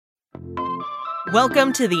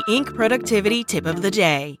Welcome to the Inc. Productivity Tip of the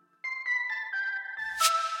Day.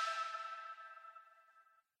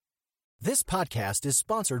 This podcast is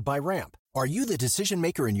sponsored by Ramp. Are you the decision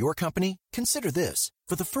maker in your company? Consider this.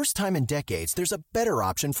 For the first time in decades, there's a better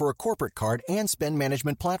option for a corporate card and spend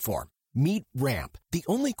management platform. Meet Ramp, the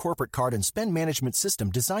only corporate card and spend management system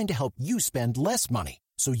designed to help you spend less money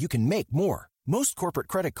so you can make more. Most corporate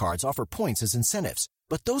credit cards offer points as incentives,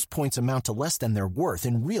 but those points amount to less than their worth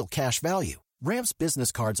in real cash value. Ramp's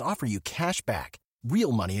business cards offer you cash back,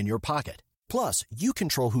 real money in your pocket. Plus, you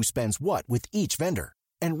control who spends what with each vendor.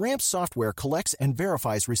 And Ramp's software collects and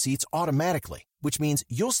verifies receipts automatically, which means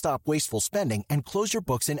you'll stop wasteful spending and close your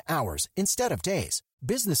books in hours instead of days.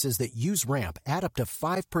 Businesses that use Ramp add up to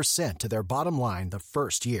 5% to their bottom line the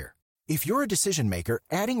first year. If you're a decision maker,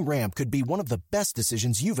 adding Ramp could be one of the best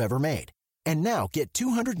decisions you've ever made. And now get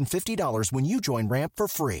 $250 when you join Ramp for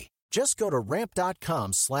free. Just go to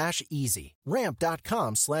ramp.com/easy.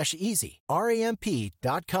 Ramp.com/easy. RAMP.com/easy.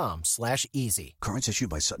 Cards issued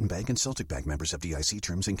by Sutton Bank and Celtic Bank, members FDIC.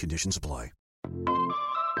 Terms and conditions apply.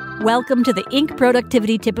 Welcome to the Inc.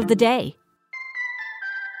 Productivity Tip of the Day.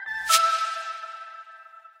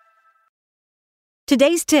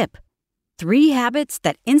 Today's tip: 3 habits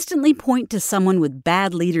that instantly point to someone with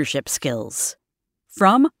bad leadership skills.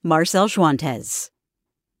 From Marcel Schwantes.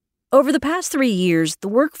 Over the past 3 years, the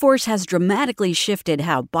workforce has dramatically shifted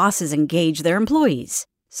how bosses engage their employees.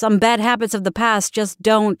 Some bad habits of the past just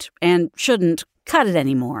don't, and shouldn't, cut it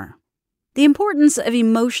anymore. The importance of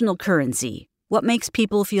emotional currency, what makes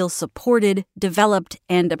people feel supported, developed,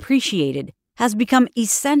 and appreciated, has become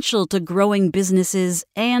essential to growing businesses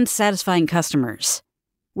and satisfying customers.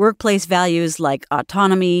 Workplace values like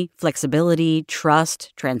autonomy, flexibility,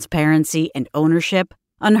 trust, transparency, and ownership,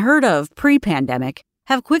 unheard of pre-pandemic,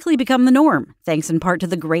 have quickly become the norm, thanks in part to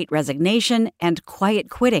the Great Resignation and quiet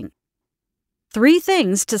quitting. 3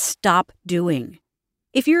 things to stop doing.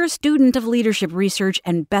 If you're a student of leadership research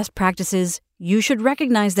and best practices, you should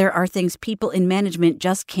recognize there are things people in management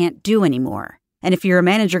just can't do anymore. And if you're a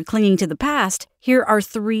manager clinging to the past, here are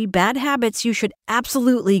 3 bad habits you should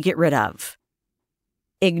absolutely get rid of.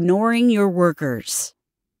 Ignoring your workers.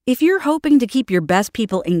 If you're hoping to keep your best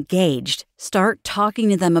people engaged, start talking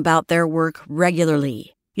to them about their work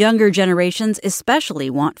regularly. Younger generations especially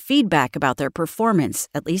want feedback about their performance,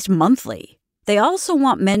 at least monthly. They also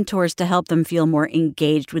want mentors to help them feel more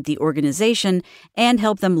engaged with the organization and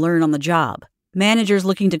help them learn on the job. Managers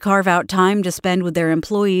looking to carve out time to spend with their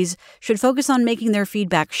employees should focus on making their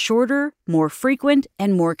feedback shorter, more frequent,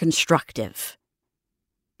 and more constructive.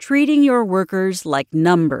 Treating your workers like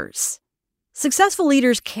numbers. Successful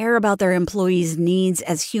leaders care about their employees' needs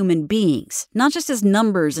as human beings, not just as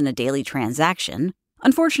numbers in a daily transaction.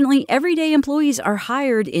 Unfortunately, everyday employees are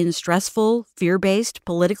hired in stressful, fear-based,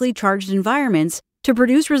 politically charged environments to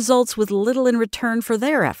produce results with little in return for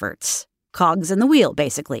their efforts. Cogs in the wheel,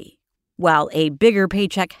 basically. While a bigger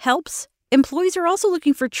paycheck helps, employees are also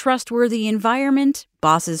looking for trustworthy environment,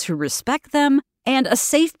 bosses who respect them, and a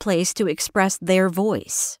safe place to express their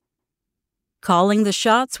voice. Calling the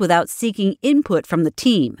shots without seeking input from the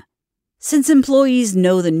team. Since employees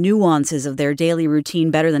know the nuances of their daily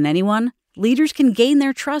routine better than anyone, leaders can gain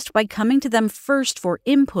their trust by coming to them first for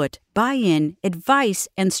input, buy-in, advice,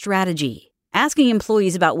 and strategy. Asking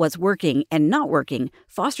employees about what's working and not working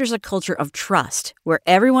fosters a culture of trust, where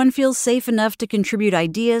everyone feels safe enough to contribute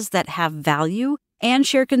ideas that have value and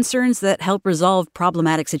share concerns that help resolve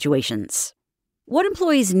problematic situations. What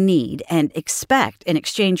employees need and expect in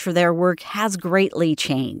exchange for their work has greatly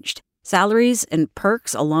changed. Salaries and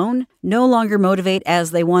perks alone no longer motivate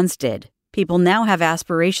as they once did. People now have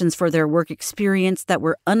aspirations for their work experience that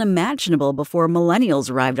were unimaginable before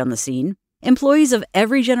millennials arrived on the scene. Employees of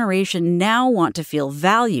every generation now want to feel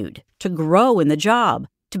valued, to grow in the job,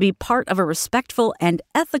 to be part of a respectful and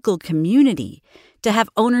ethical community, to have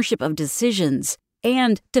ownership of decisions,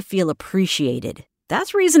 and to feel appreciated.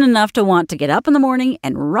 That's reason enough to want to get up in the morning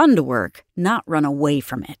and run to work, not run away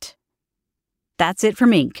from it. That's it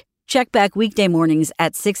from Inc. Check back weekday mornings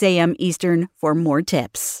at 6 a.m. Eastern for more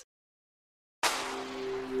tips.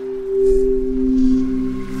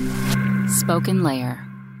 Spoken Layer.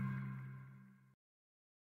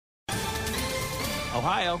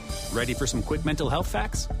 Ohio, ready for some quick mental health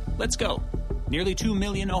facts? Let's go. Nearly 2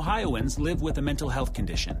 million Ohioans live with a mental health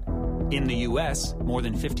condition. In the U.S., more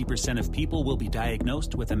than 50% of people will be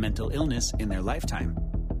diagnosed with a mental illness in their lifetime.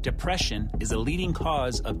 Depression is a leading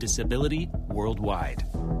cause of disability worldwide.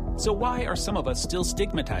 So why are some of us still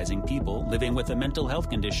stigmatizing people living with a mental health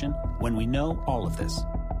condition when we know all of this?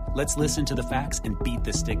 Let's listen to the facts and beat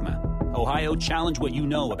the stigma. Ohio, challenge what you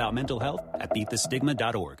know about mental health at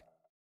beatthestigma.org.